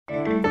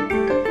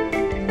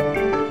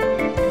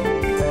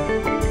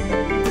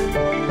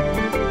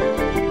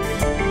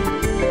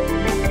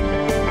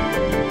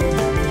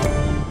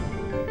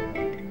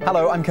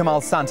I'm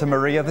Kamal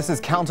Santamaria. This is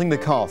Counting the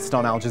Cost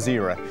on Al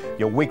Jazeera,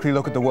 your weekly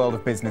look at the world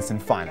of business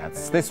and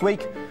finance. This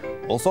week,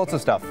 all sorts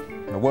of stuff.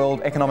 The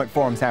World Economic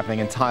Forum's happening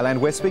in Thailand.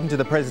 We're speaking to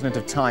the president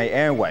of Thai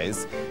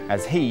Airways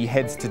as he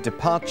heads to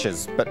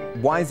departures. But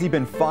why has he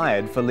been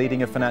fired for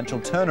leading a financial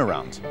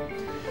turnaround?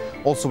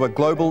 Also, a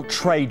global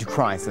trade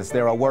crisis.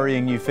 There are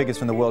worrying new figures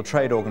from the World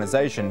Trade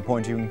Organization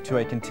pointing to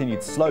a continued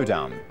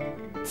slowdown.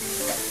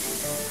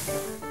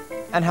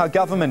 And how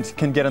government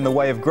can get in the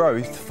way of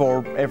growth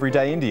for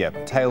everyday India.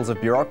 Tales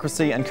of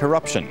bureaucracy and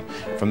corruption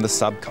from the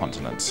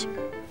subcontinent.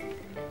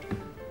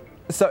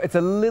 So it's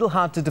a little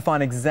hard to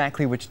define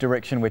exactly which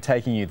direction we're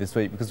taking you this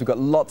week because we've got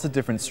lots of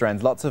different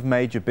strands, lots of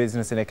major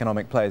business and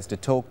economic players to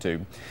talk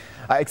to.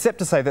 Except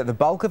to say that the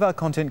bulk of our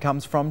content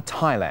comes from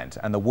Thailand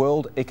and the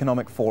World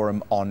Economic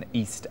Forum on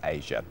East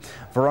Asia.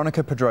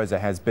 Veronica Pedrosa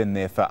has been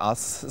there for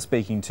us,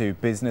 speaking to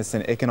business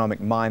and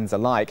economic minds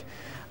alike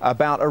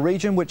about a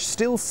region which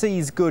still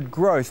sees good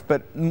growth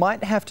but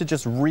might have to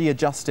just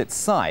readjust its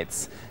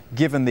sights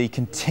given the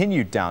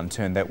continued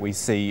downturn that we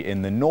see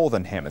in the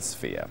Northern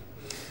Hemisphere.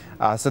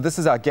 So this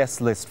is our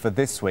guest list for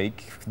this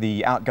week,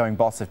 the outgoing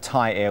boss of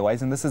Thai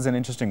Airways, and this is an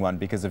interesting one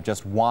because of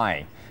just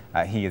why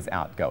he is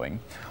outgoing.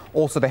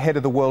 Also the head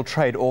of the World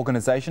Trade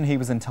Organization, he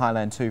was in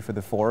Thailand too for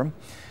the forum.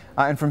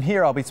 And from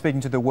here I'll be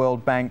speaking to the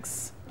World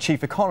Bank's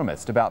chief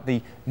economist about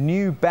the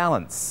new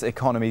balance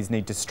economies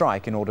need to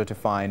strike in order to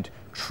find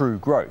true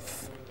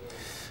growth.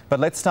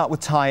 But let's start with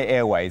Thai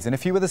Airways. And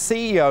if you were the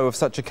CEO of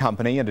such a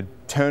company and had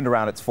turned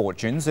around its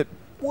fortunes, it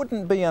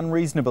wouldn't be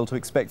unreasonable to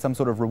expect some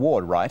sort of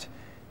reward, right?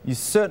 You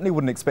certainly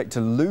wouldn't expect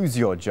to lose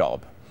your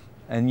job.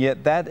 And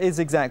yet that is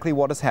exactly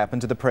what has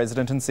happened to the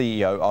president and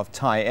CEO of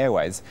Thai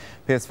Airways,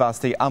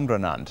 Piyasvasti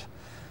Amranand.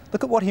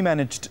 Look at what he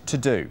managed to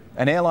do.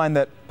 An airline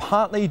that,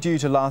 partly due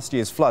to last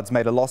year's floods,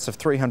 made a loss of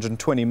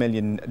 $320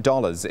 million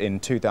in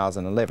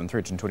 2011,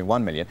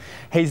 $321 million.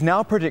 He's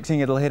now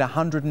predicting it'll hit a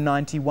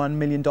 $191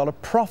 million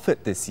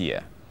profit this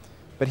year.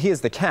 But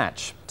here's the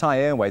catch. Thai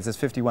Airways is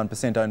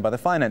 51% owned by the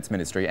Finance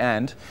Ministry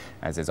and,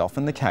 as is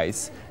often the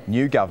case,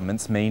 new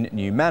governments mean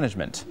new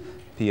management.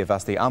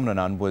 Piyasvasti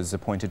Amranand was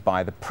appointed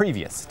by the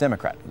previous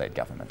Democrat-led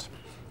government.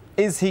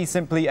 Is he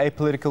simply a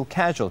political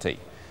casualty?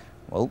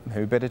 Well,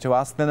 who better to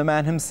ask than the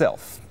man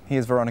himself?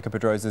 Here's Veronica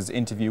Pedrosa's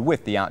interview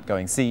with the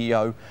outgoing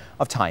CEO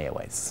of Thai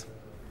Airways.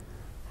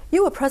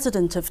 You were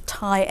president of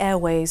Thai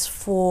Airways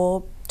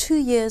for 2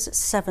 years,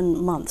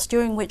 7 months,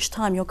 during which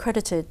time you're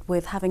credited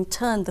with having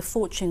turned the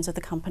fortunes of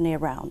the company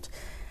around.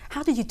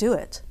 How did you do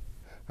it?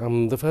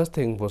 The first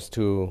thing was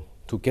to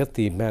get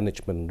the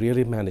management,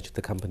 really manage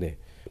the company,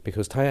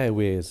 because Thai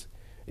Airways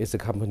is a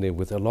company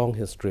with a long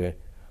history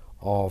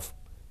of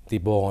the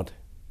board,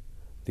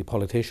 the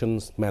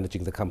politicians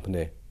managing the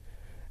company,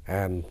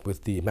 and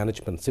with the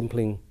management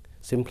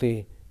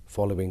simply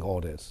following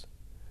orders.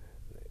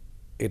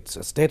 It's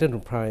a state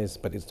enterprise,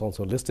 but it's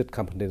also a listed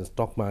company in the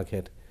stock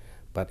market,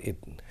 but it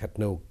had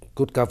no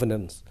good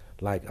governance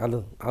like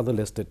other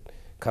listed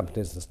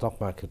companies in the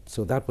stock market.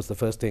 So that was the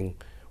first thing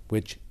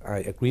which I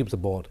agreed with the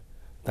board,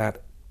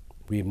 that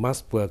we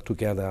must work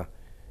together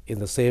in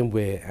the same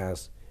way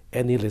as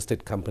any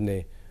listed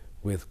company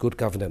with good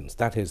governance.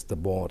 That is, the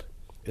board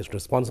is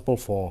responsible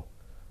for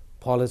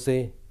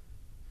policy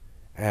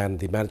and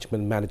the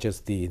management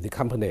manages the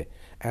company.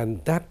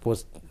 And that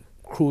was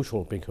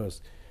crucial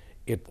because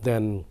it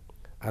then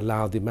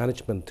allowed the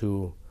management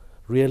to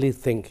really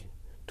think,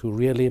 to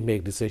really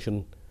make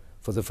decisions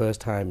for the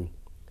first time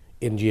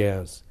in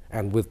years.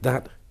 And with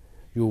that,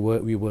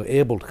 we were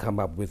able to come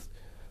up with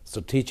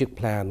strategic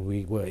plan.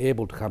 We were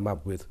able to come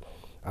up with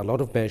a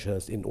lot of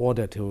measures in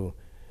order to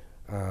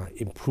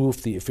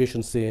improve the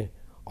efficiency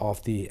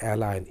of the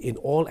airline in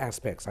all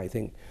aspects. I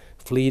think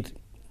fleet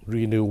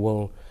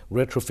renewal,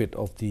 retrofit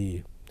of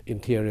the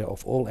interior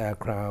of all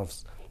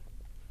aircrafts,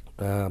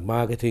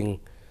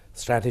 marketing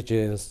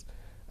strategies,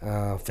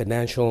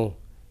 financial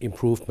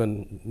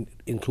improvement,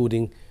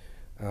 including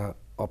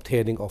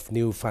obtaining of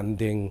new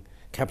funding,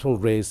 capital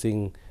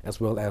raising, as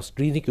well as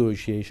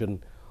renegotiation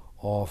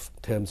of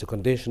terms and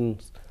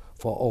conditions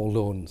for all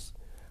loans,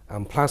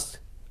 plus,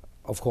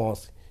 of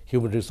course,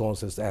 human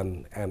resources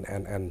and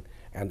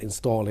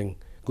installing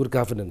good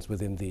governance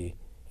within the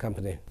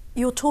company.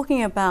 You're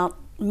talking about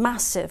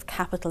massive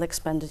capital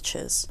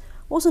expenditures.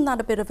 Wasn't that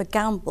a bit of a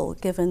gamble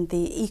given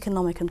the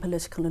economic and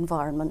political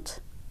environment?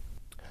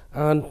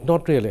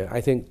 Not really.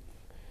 I think,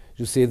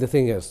 you see, the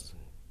thing is,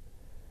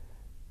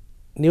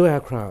 new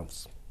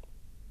aircrafts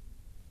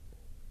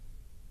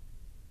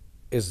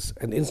is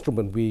an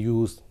instrument we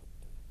use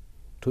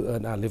to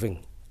earn our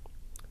living.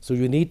 So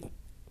you need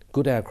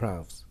good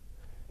aircrafts,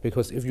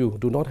 because if you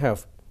do not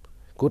have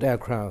good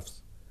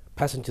aircrafts,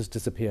 passengers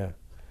disappear,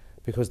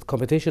 because the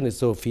competition is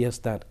so fierce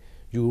that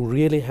you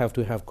really have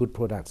to have good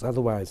products.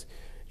 Otherwise,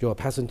 your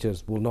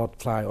passengers will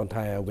not fly on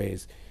Thai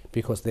Airways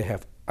because they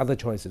have other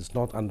choices,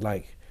 not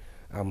unlike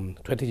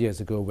 20 years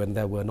ago when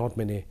there were not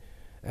many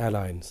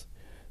airlines.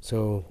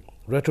 So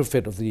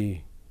retrofit of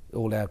the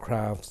old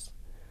aircrafts,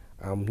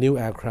 new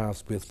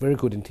aircrafts with very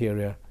good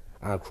interior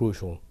are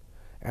crucial.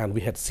 And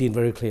we had seen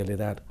very clearly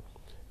that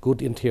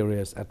good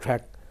interiors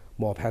attract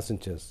more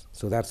passengers.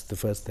 So that's the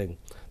first thing.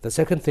 The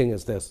second thing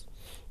is this,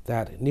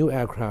 that new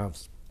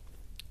aircrafts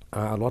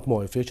are a lot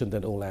more efficient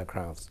than old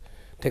aircrafts.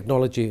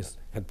 Technologies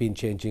have been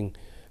changing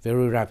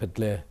very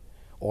rapidly.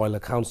 Oil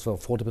accounts for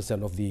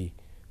 40% of the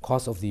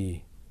cost of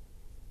the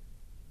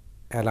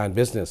airline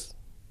business.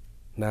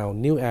 Now,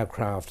 new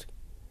aircraft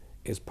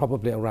is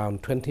probably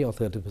around 20 or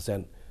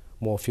 30%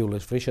 more fuel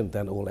efficient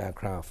than old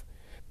aircraft.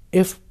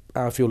 If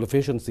our fuel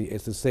efficiency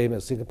is the same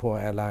as Singapore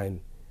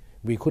Airlines,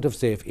 we could have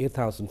saved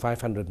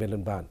 8,500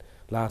 million baht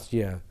last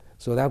year.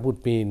 So that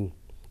would mean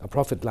a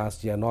profit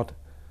last year, not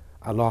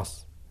a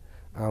loss.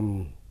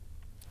 And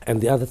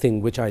the other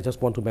thing which I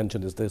just want to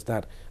mention is this,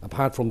 that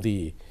apart from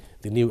the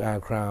new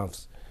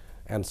aircrafts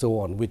and so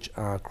on, which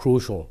are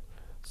crucial,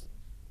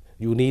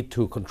 you need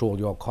to control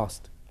your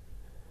cost.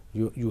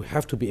 You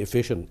have to be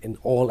efficient in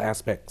all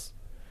aspects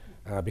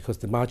because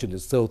the margin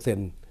is so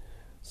thin.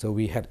 So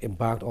we had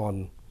embarked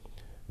on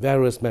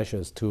various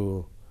measures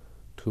to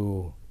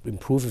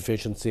improve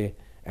efficiency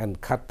and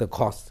cut the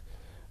cost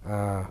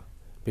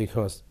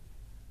because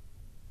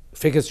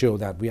figures show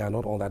that we are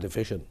not all that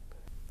efficient.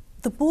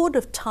 The board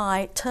of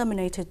Thai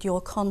terminated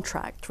your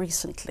contract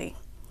recently.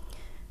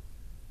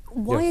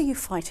 Why Yes. are you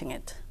fighting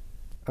it?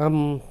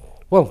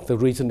 Well, the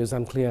reason is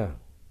unclear.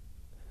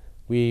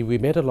 We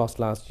made a loss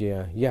last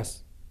year,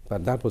 yes,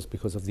 but that was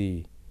because of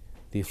the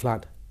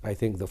flood. I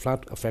think the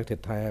flood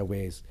affected Thai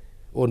Airways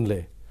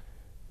only.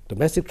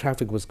 Domestic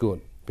traffic was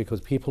good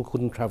because people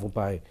couldn't travel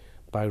by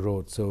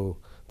road, so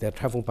they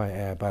traveled by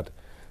air.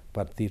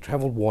 But the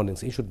travel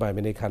warnings issued by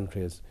many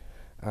countries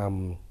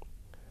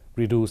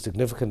reduced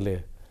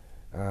significantly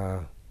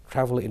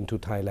travel into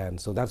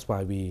Thailand. So that's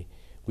why we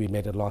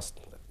made a loss.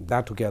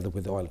 That together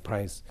with the oil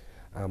price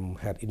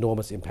had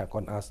enormous impact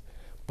on us.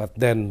 But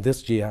then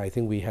this year, I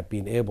think we had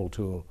been able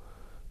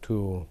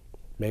to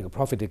make a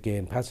profit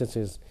again.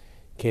 Passengers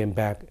came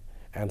back,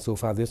 and so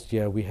far this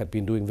year we had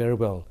been doing very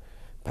well.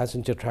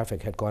 Passenger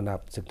traffic had gone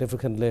up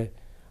significantly.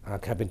 Our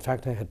cabin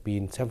factor had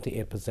been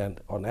 78%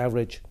 on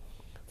average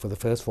for the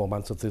first 4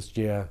 months of this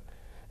year,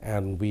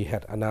 and we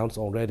had announced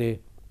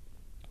already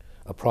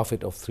a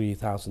profit of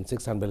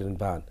 3,600 million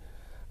baht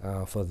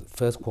for the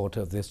first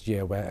quarter of this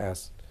year,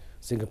 whereas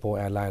Singapore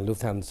Airlines,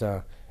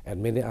 Lufthansa,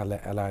 and many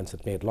other airlines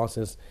had made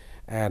losses.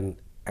 And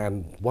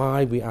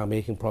why we are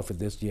making profit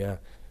this year,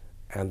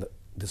 and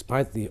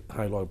despite the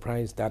high oil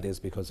price, that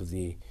is because of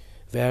the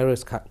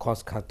various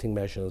cost-cutting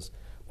measures,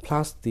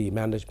 plus the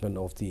management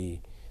of the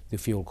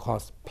fuel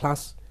costs,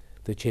 plus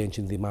the change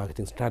in the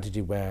marketing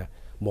strategy where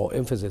more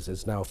emphasis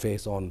is now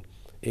placed on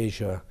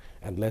Asia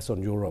and less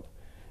on Europe.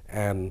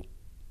 And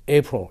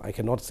April, I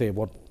cannot say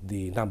what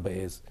the number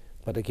is,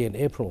 but again,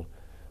 April,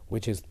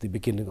 which is the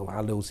beginning of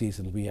our low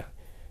season, we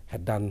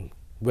had done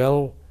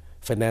well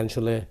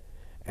financially,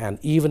 and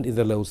even in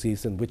the low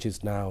season, which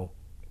is now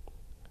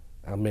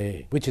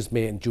May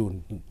and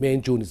June. May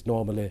and June is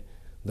normally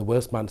the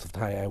worst months of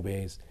Thai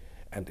Airways,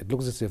 and it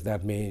looks as if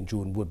that May and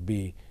June would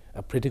be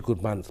a pretty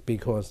good month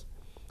because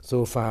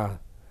so far,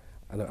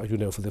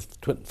 for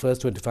the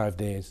first 25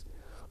 days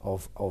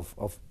of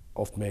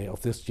May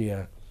of this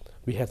year,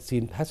 we had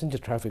seen passenger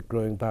traffic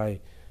growing by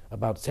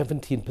about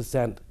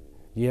 17%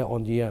 year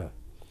on year,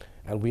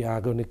 and we are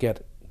going to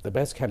get the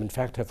best cabin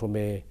factor for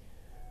May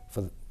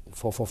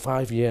for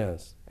 5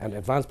 years, and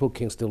advanced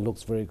booking still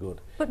looks very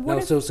good. But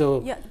what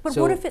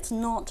now, if it's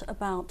not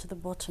about the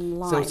bottom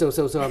line? So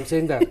I'm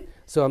saying that.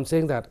 So I'm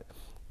saying that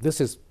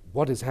this is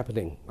what is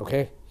happening.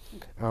 Okay,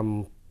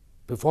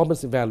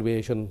 performance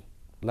evaluation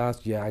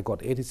last year I got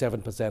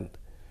 87%,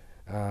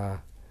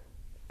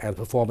 and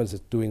performance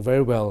is doing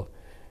very well,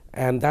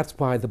 and that's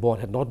why the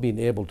board had not been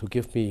able to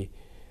give me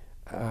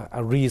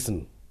a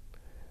reason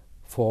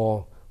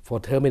for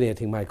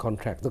terminating my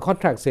contract. The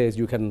contract says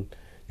you can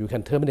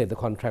terminate the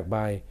contract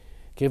by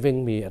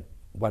giving me a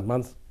 1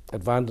 month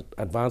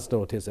advance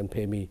notice and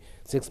pay me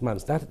 6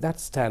 months.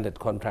 That's standard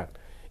contract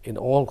in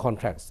all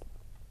contracts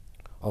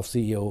of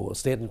CEO or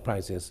state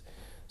enterprises.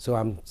 So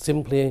I'm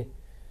simply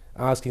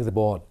asking the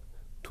board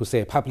to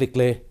say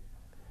publicly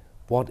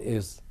what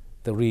is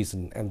the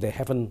reason, and they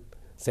haven't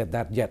said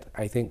that yet.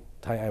 I think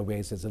Thai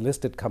Airways is a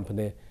listed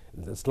company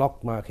in the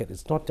stock market.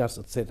 It's not just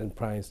a state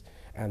enterprise,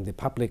 and the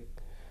public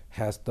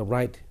has the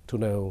right to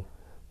know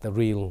the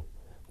real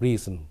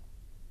reason.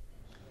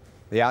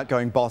 The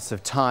outgoing boss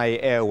of Thai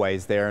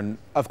Airways there, and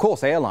of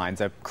course airlines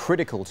are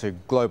critical to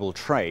global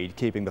trade,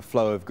 keeping the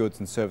flow of goods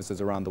and services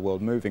around the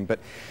world moving. But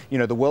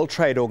the World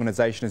Trade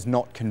Organization is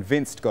not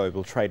convinced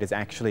global trade is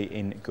actually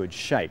in good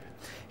shape.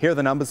 Here are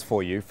the numbers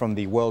for you from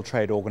the World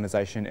Trade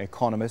Organization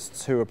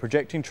economists who are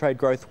projecting trade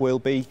growth will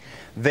be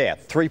there.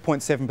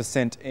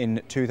 3.7%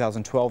 in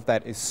 2012.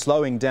 That is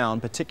slowing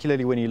down,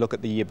 particularly when you look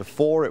at the year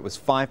before. It was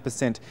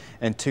 5%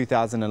 in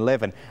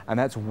 2011, and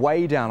that's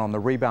way down on the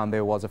rebound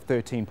there was of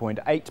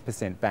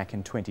 13.8% back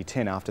in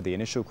 2010 after the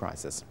initial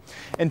crisis.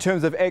 In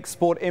terms of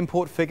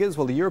export-import figures,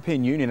 well, the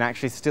European Union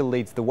actually still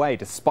leads the way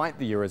despite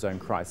the Eurozone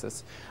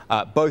crisis.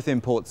 Both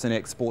imports and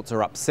exports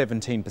are up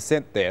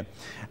 17% there.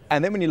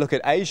 And then when you look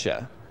at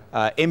Asia,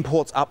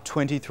 imports up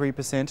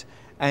 23%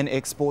 and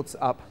exports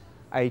up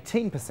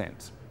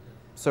 18%.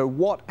 So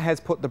what has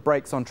put the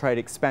brakes on trade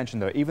expansion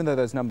though? Even though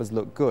those numbers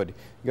look good,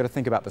 you've got to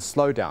think about the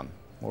slowdown.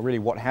 Well, really,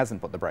 what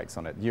hasn't put the brakes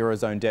on it?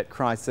 Eurozone debt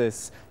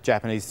crisis,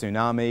 Japanese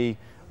tsunami,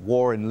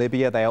 war in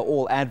Libya, they are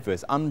all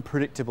adverse,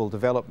 unpredictable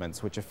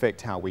developments which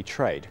affect how we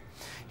trade.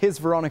 Here's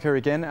Veronica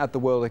again at the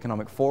World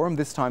Economic Forum,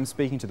 this time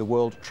speaking to the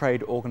World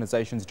Trade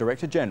Organization's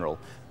Director General,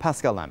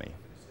 Pascal Lamy.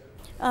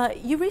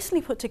 You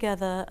recently put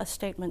together a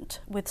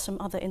statement with some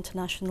other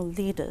international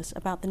leaders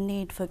about the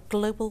need for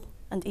global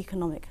and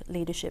economic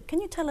leadership.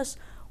 Can you tell us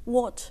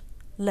what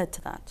led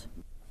to that?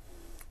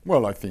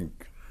 Well, I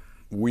think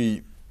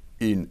we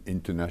in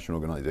international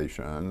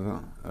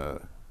organizations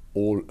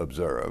all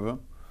observe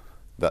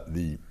that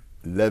the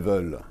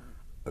level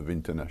of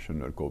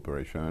international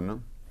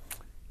cooperation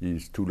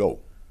is too low.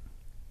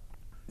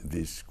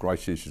 This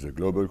crisis is a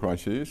global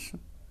crisis.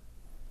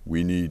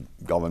 We need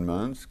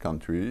governments,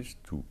 countries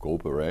to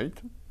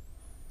cooperate.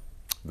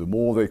 The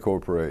more they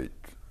cooperate,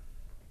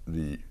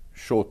 the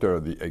shorter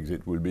the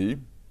exit will be.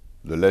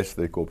 The less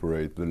they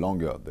cooperate, the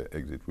longer the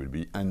exit will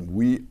be. And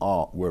we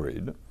are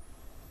worried,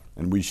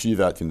 and we see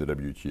that in the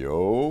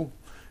WTO,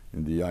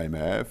 in the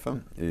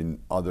IMF, in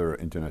other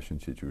international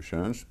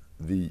institutions,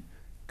 the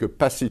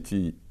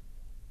capacity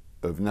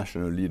of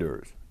national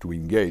leaders to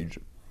engage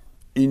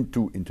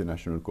into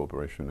international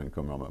cooperation and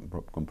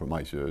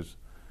compromises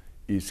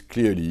is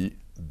clearly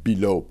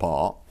below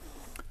par.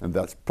 And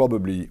that's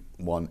probably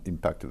one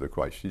impact of the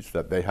crisis,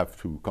 that they have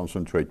to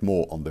concentrate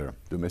more on their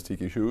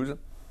domestic issues,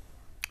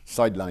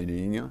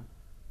 sidelining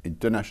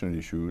international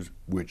issues,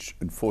 which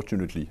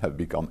unfortunately have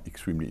become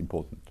extremely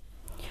important.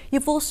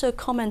 You've also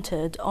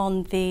commented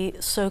on the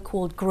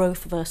so-called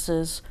growth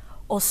versus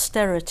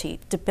austerity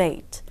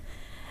debate.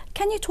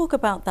 Can you talk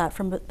about that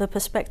from the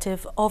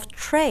perspective of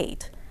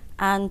trade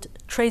and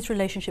trade's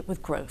relationship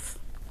with growth?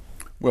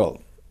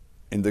 Well,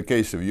 in the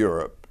case of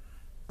Europe,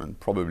 and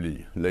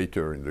probably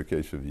later in the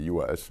case of the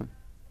US,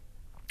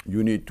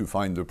 you need to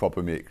find the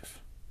proper mix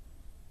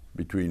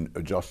between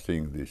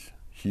adjusting this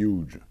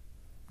huge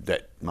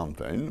debt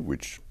mountain,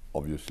 which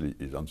obviously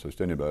is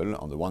unsustainable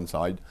on the one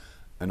side,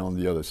 and on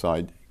the other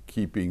side,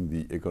 keeping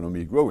the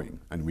economy growing.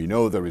 And we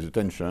know there is a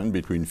tension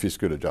between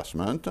fiscal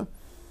adjustment,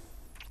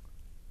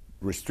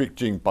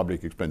 restricting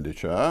public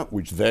expenditure,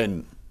 which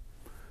then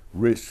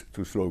risks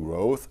to slow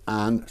growth,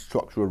 and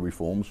structural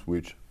reforms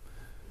which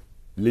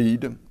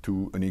lead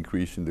to an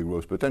increase in the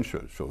growth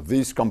potential. So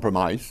this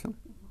compromise,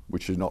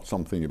 which is not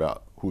something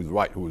about who's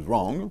right, who's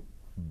wrong,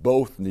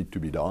 both need to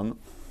be done,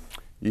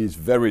 is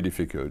very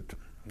difficult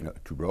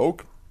to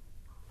broker,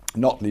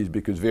 not least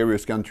because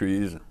various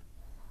countries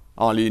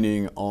are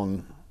leaning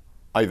on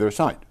either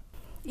side.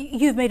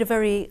 You've made a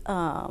very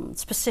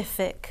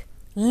specific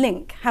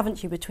link,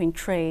 haven't you, between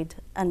trade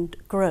and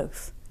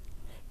growth.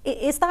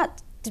 Is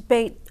that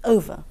debate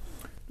over?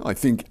 I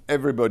think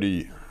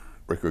everybody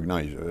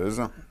recognizes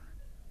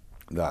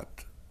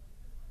that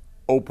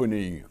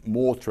opening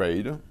more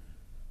trade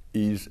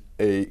is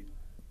a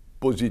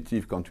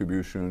positive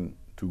contribution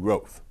to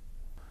growth.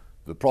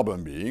 The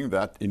problem being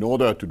that in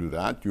order to do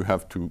that, you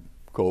have to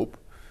cope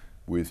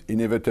with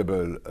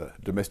inevitable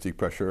domestic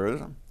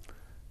pressures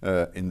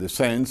in the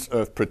sense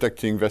of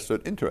protecting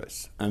vested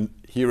interests. And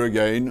here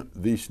again,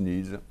 this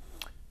needs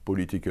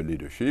political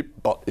leadership,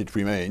 but it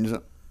remains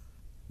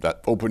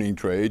that opening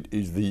trade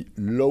is the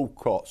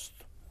low-cost,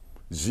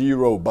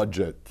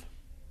 zero-budget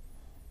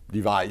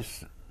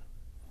device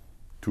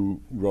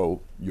to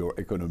grow your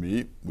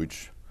economy,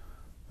 which,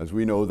 as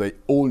we know, they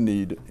all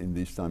need in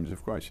these times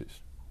of crisis.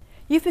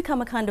 You've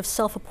become a kind of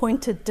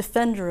self-appointed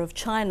defender of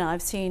China.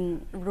 I've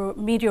seen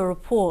media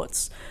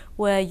reports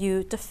where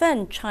you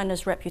defend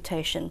China's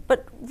reputation.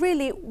 But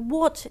really,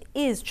 what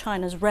is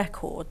China's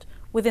record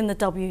within the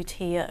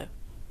WTO?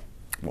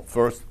 Well,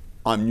 first,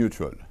 I'm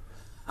neutral.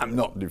 I'm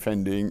not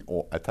defending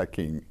or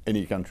attacking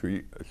any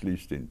country, at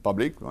least in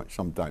public. I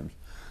sometimes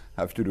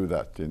have to do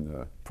that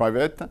in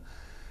private.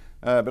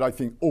 But I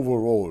think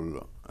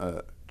overall,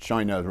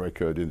 China's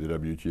record in the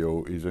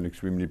WTO is an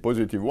extremely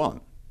positive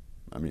one.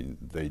 I mean,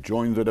 they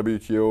joined the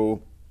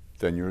WTO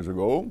 10 years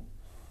ago.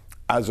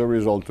 As a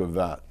result of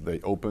that, they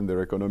opened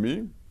their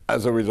economy.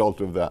 As a result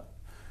of that,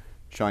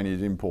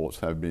 Chinese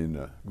imports have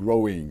been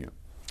growing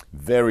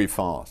very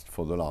fast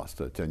for the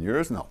last 10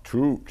 years. Now,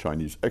 true,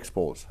 Chinese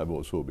exports have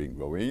also been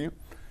growing.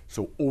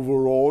 So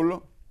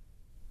overall,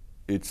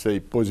 it's a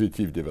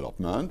positive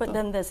development. But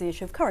then there's the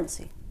issue of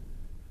currency.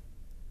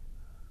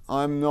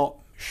 I'm not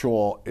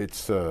sure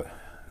it's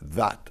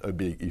that a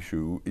big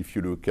issue if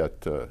you look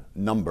at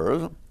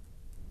numbers.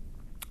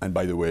 And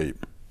by the way,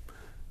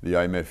 the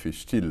IMF is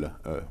still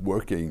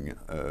working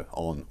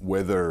on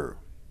whether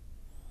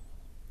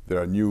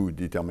their new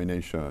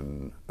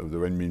determination of the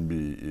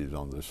renminbi is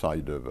on the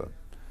side of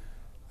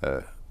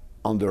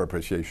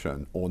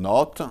under-appreciation or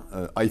not.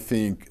 I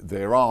think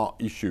there are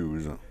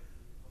issues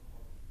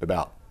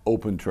about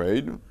open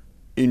trade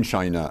in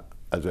China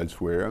as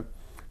elsewhere,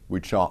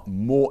 which are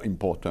more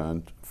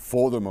important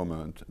for the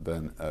moment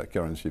than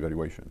currency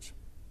valuations.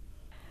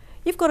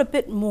 You've got a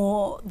bit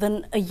more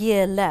than a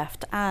year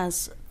left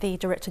as the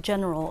Director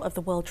General of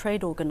the World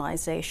Trade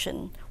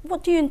Organization.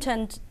 What do you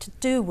intend to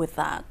do with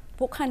that?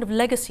 What kind of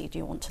legacy do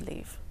you want to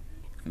leave?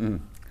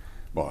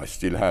 Well, I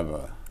still have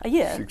a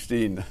year.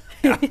 16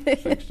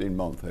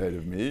 months ahead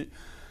of me.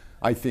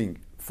 I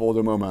think for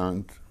the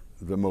moment,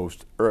 the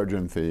most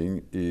urgent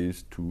thing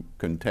is to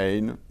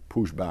contain,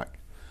 push back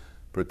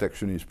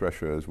protectionist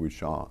pressures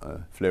which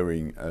are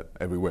flaring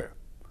everywhere.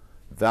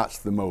 That's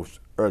the most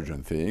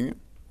urgent thing.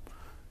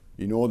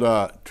 In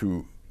order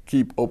to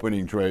keep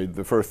opening trade,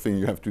 the first thing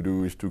you have to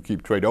do is to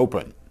keep trade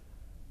open.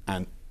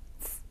 And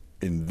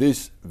in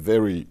this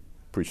very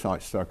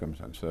precise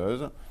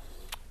circumstances,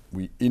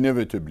 we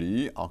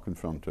inevitably are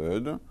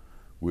confronted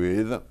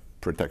with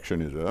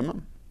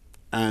protectionism.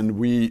 And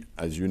we,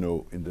 as you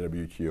know, in the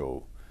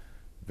WTO,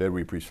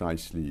 very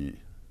precisely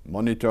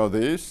monitor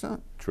this,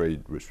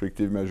 trade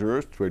restrictive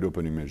measures, trade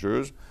opening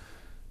measures.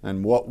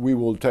 And what we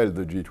will tell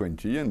the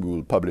G20, and we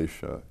will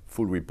publish a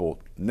full report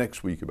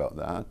next week about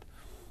that,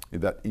 is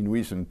that in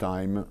recent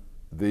time,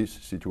 this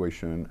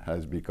situation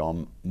has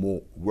become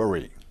more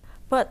worrying.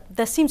 But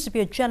there seems to be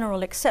a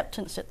general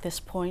acceptance at this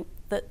point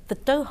that the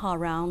Doha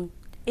round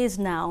is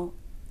now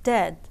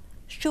dead.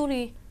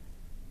 Surely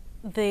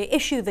the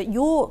issue that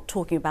you're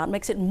talking about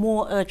makes it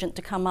more urgent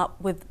to come up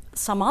with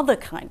some other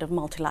kind of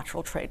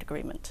multilateral trade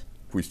agreement.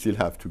 We still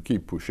have to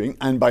keep pushing.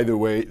 And by the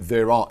way,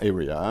 there are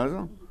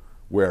areas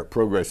where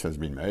progress has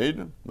been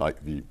made,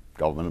 like the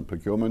government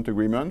procurement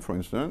agreement, for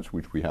instance,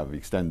 which we have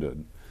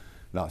extended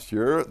last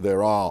year.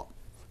 There are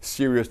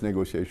serious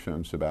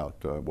negotiations about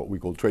what we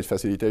call trade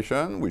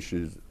facilitation, which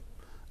is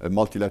a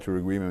multilateral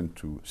agreement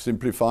to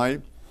simplify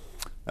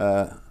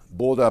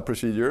border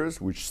procedures,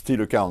 which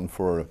still account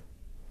for a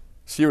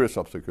serious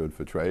obstacle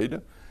for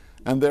trade.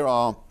 And there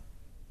are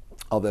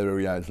other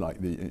areas like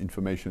the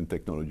information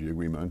technology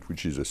agreement,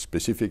 which is a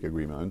specific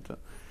agreement,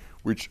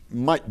 which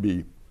might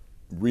be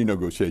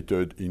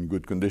renegotiated in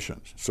good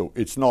conditions. So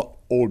it's not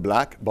all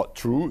black, but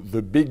true,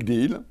 the big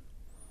deal,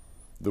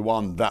 the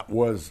one that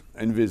was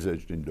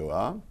envisaged in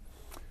Doha,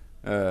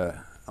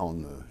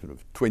 on sort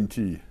of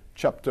 20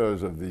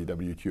 chapters of the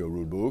WTO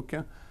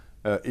rulebook,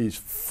 is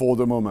for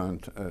the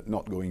moment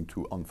not going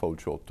to unfold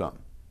short term.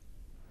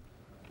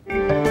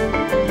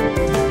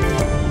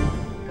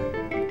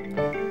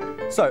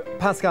 So,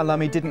 Pascal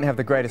Lamy didn't have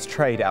the greatest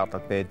trade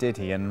outlook there, did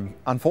he? And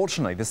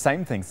unfortunately, the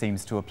same thing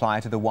seems to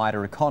apply to the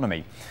wider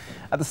economy.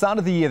 At the start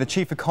of the year, the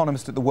chief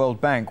economist at the World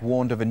Bank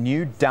warned of a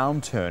new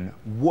downturn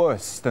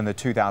worse than the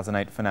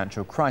 2008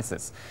 financial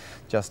crisis.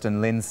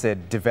 Justin Lin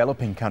said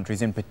developing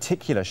countries in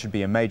particular should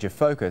be a major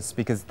focus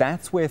because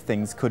that's where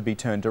things could be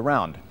turned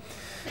around.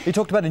 He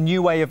talked about a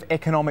new way of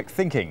economic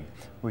thinking,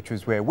 which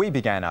was where we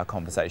began our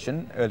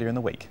conversation earlier in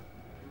the week.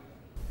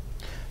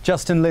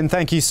 Justin Lin,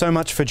 thank you so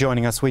much for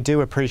joining us. We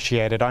do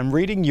appreciate it. I'm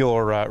reading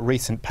your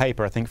recent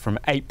paper, I think from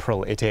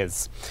April it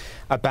is,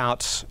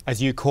 about,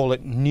 as you call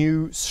it,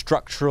 new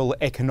structural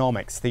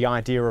economics, the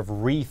idea of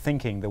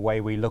rethinking the way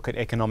we look at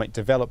economic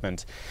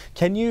development.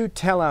 Can you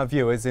tell our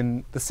viewers,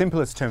 in the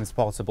simplest terms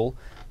possible,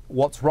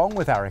 what's wrong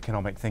with our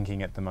economic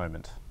thinking at the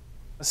moment?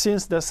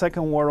 Since the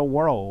Second World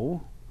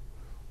War,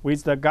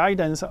 with the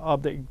guidance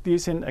of the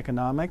existing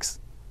economics,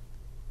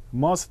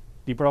 most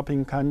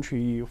developing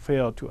countries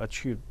fail to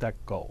achieve that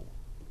goal.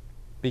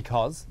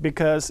 Because?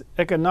 Because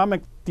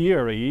economic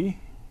theory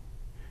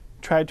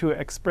try to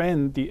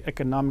explain the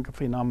economic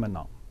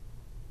phenomenon.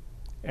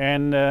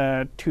 And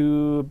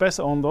based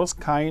on those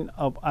kind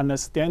of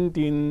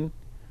understanding,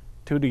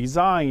 to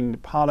design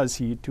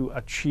policy to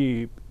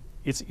achieve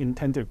its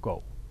intended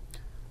goal.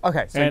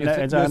 Okay, so and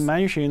as I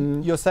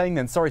mentioned... You're saying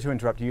then, sorry to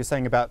interrupt you, you're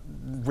saying about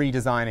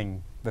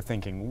redesigning the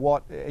thinking.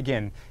 What,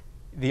 again,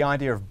 the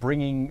idea of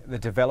bringing the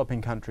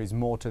developing countries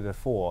more to the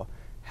fore,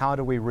 how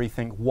do we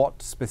rethink,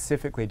 what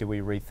specifically do we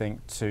rethink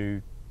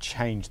to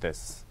change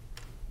this?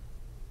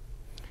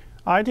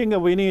 I think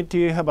we need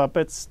to have a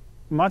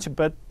much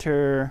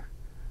better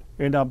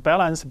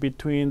balance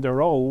between the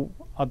role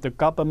of the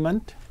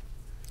government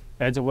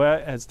as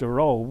well as the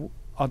role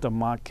of the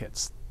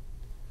markets.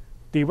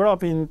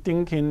 Developing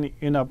thinking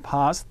in the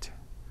past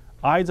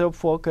either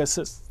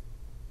focuses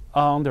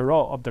on the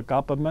role of the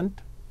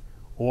government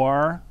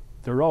or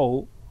the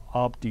role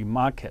of the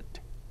market.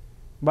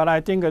 But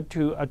I think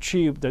to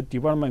achieve the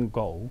development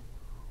goal,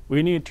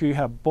 we need to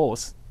have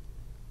both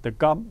the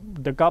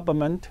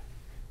government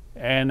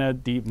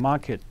and the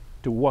market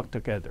to work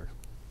together.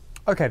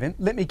 Okay then,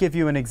 let me give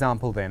you an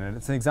example then, and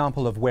it's an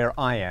example of where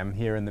I am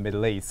here in the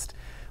Middle East,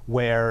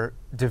 where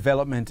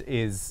development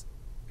is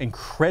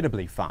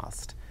incredibly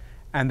fast.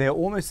 And there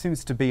almost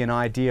seems to be an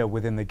idea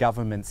within the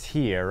governments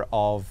here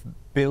of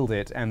build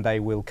it and they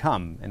will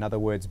come. In other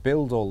words,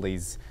 build all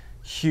these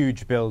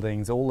huge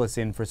buildings, all this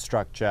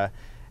infrastructure,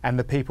 and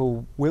the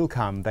people will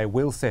come, they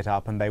will set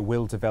up and they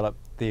will develop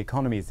the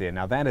economies there.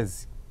 Now that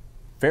is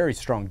very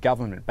strong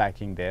government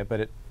backing there, but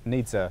it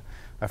needs a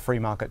free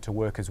market to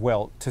work as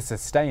well to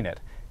sustain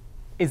it.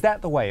 Is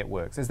that the way it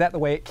works? Is that the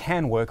way it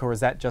can work, or is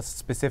that just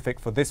specific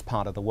for this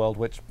part of the world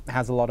which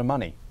has a lot of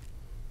money?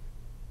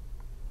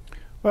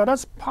 Well,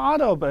 that's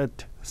part of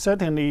it.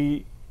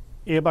 Certainly,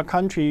 if a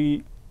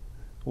country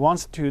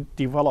wants to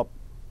develop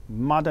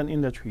modern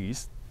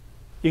industries,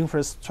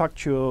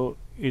 infrastructure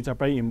is a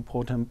very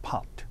important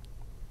part.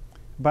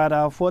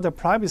 But for the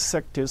private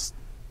sectors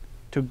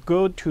to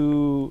go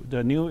to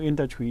the new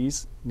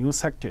industries, new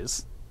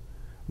sectors,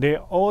 they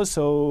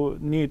also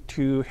need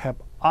to have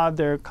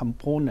other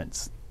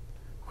components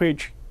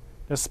which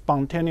the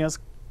spontaneous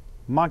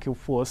market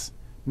force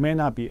may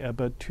not be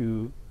able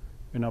to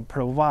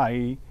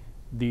provide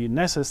the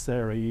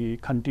necessary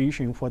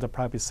condition for the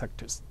private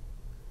sectors.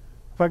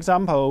 For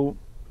example,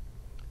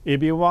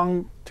 if you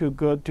want to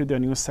go to the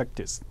new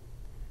sectors,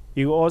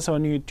 you also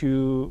need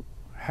to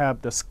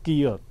have the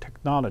skill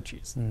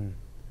technologies.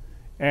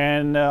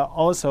 And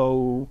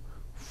also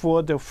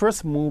for the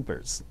first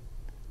movers,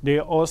 they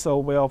also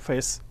will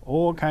face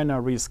all kind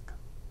of risk.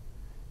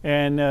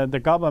 And the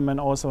government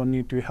also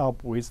need to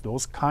help with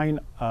those kind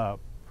of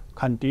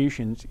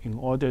conditions in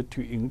order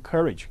to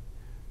encourage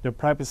the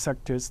private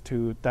sectors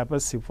to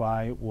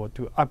diversify or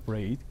to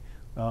upgrade,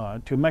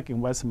 to make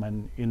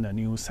investment in the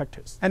new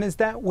sectors. And is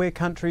that where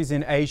countries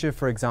in Asia,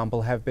 for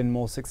example, have been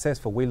more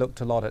successful? We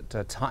looked a lot at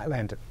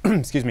Thailand,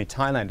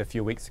 Thailand a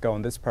few weeks ago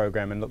on this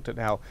program, and looked at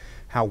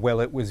how well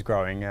it was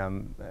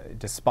growing,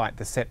 despite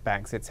the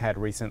setbacks it's had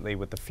recently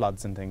with the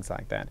floods and things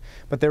like that.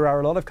 But there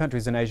are a lot of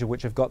countries in Asia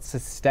which have got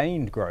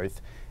sustained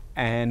growth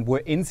and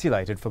were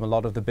insulated from a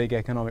lot of the big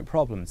economic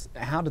problems.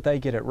 How did they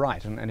get it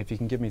right? And if you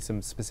can give me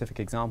some specific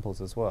examples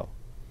as well.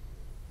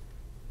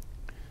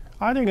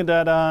 I think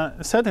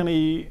that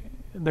certainly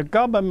the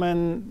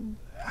government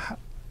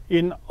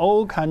in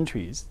all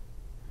countries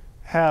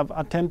have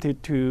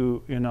attempted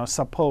to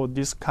support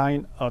this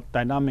kind of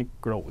dynamic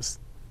growth,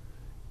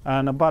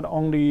 but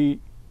only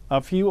a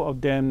few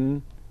of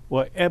them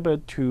were able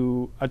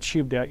to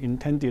achieve their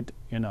intended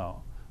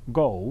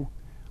goal.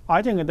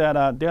 I think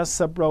that there are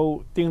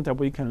several things that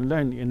we can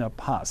learn in the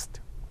past.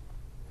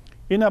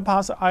 In the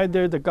past,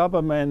 either the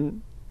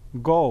government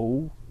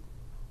goal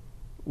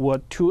were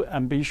too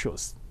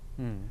ambitious.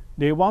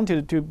 They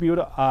wanted to build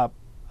up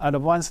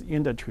advanced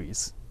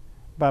industries,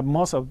 but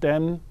most of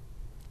them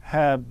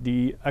have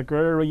the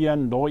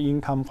agrarian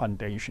low-income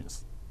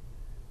foundations.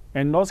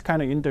 And those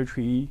kind of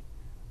industry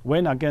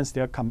went against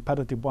their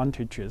competitive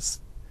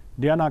advantages.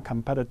 They are not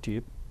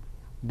competitive.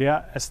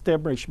 Their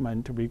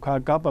establishment require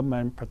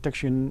government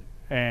protection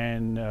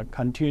and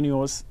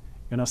continuous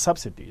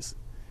subsidies.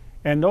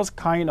 And those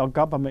kind of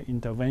government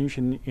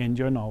intervention in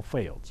general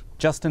failed.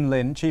 Justin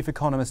Lin, Chief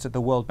Economist at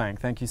the World Bank,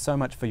 thank you so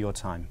much for your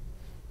time.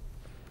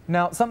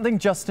 Now, something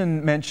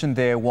Justin mentioned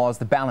there was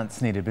the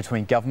balance needed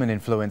between government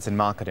influence and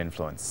market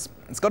influence.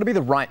 It's got to be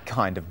the right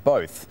kind of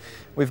both.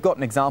 We've got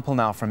an example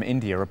now from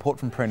India, a report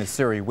from Prerna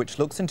Suri, which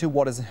looks into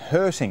what is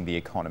hurting the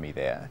economy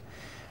there.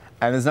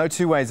 And there's no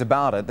two ways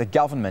about it, the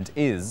government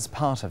is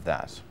part of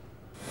that.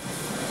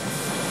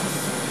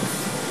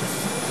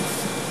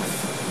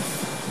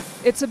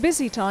 It's a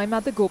busy time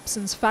at the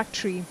Gobson's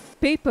factory.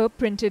 Paper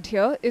printed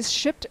here is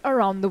shipped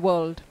around the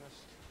world.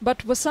 But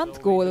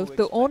Vasant Goel,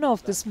 the owner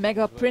of this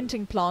mega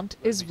printing plant,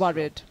 is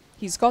worried.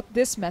 He's got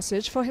this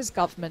message for his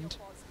government.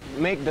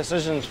 Make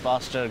decisions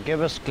faster,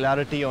 give us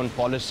clarity on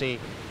policy.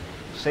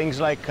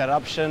 Things like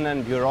corruption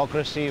and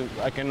bureaucracy,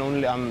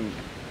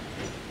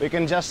 we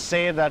can just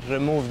say that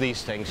remove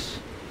these things.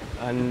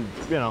 And,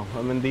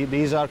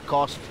 these are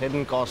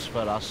hidden costs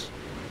for us.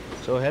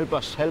 So help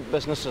us, help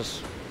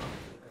businesses.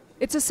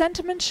 It's a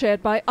sentiment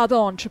shared by other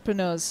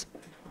entrepreneurs.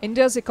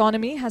 India's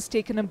economy has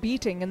taken a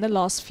beating in the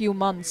last few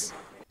months.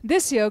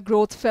 This year,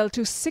 growth fell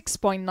to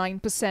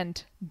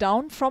 6.9%,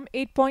 down from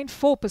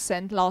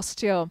 8.4%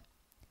 last year.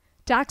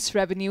 Tax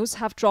revenues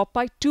have dropped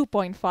by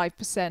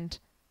 2.5%.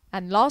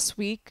 And last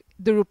week,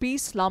 the rupee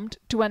slumped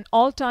to an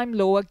all-time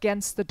low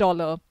against the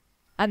dollar.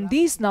 And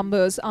these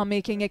numbers are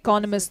making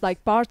economists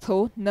like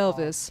Partho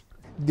nervous.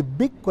 The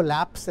big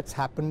collapse that's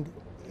happened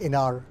in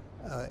our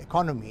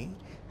economy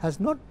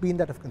has not been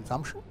that of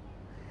consumption.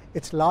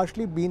 It's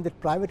largely been that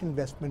private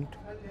investment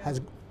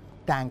has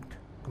tanked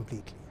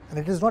completely. And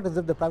it is not as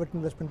if the private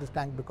investment is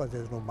tanked because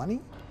there is no money.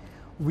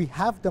 We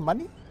have the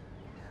money,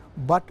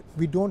 but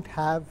we don't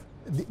have,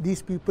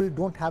 these people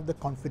don't have the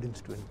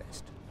confidence to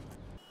invest.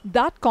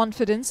 That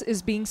confidence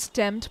is being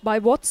stemmed by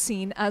what's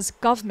seen as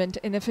government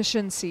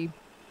inefficiency.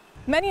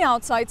 Many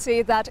outside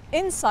say that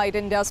inside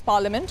India's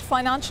parliament,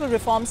 financial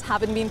reforms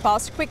haven't been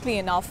passed quickly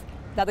enough,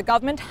 that the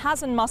government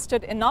hasn't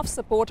mustered enough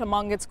support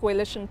among its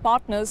coalition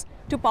partners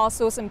to pass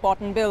those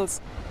important bills,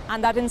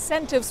 and that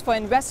incentives for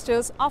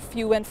investors are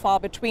few and far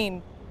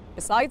between.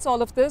 Besides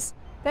all of this,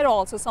 there are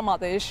also some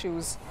other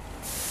issues.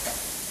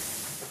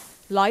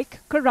 Like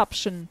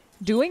corruption.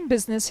 Doing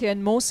business here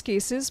in most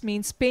cases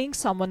means paying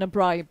someone a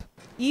bribe,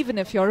 even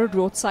if you're a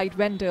roadside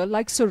vendor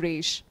like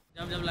Suresh.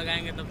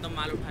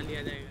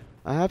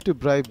 I have to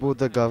bribe both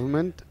the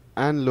government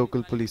and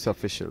local police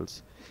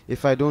officials.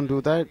 If I don't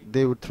do that,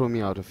 they would throw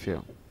me out of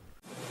here.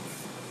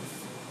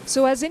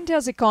 So as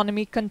India's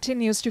economy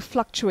continues to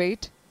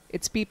fluctuate,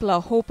 its people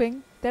are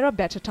hoping there are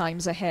better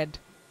times ahead.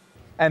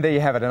 And there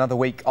you have it, another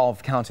week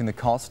of Counting the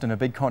Cost, and a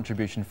big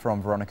contribution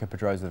from Veronica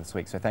Pedrosa this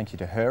week. So thank you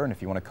to her, and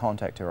if you want to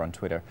contact her on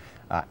Twitter,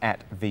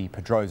 at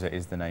 @vpedrosa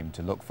is the name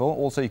to look for.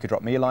 Also, you could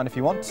drop me a line if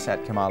you want,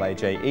 at Kamal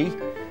AJE,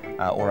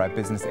 or our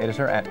business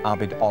editor at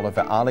Abid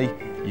Oliver Ali.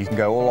 You can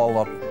go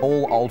all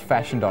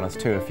old-fashioned on us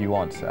too if you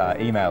want.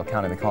 Email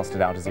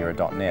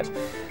countingthecost@aljazeera.net.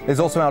 There's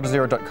also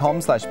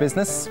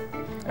aljazeera.com/business.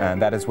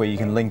 And that is where you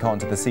can link on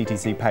to the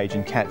CTC page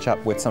and catch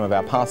up with some of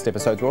our past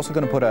episodes. We're also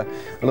going to put a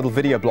little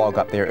video blog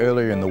up there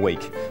earlier in the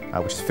week,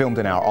 which is filmed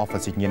in our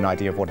office. You can get an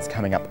idea of what is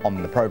coming up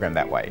on the program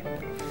that way.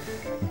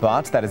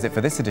 But that is it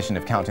for this edition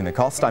of Counting the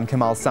Cost. I'm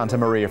Kamal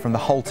Santamaria from the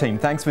whole team.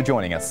 Thanks for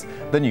joining us.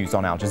 The news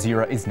on Al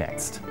Jazeera is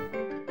next.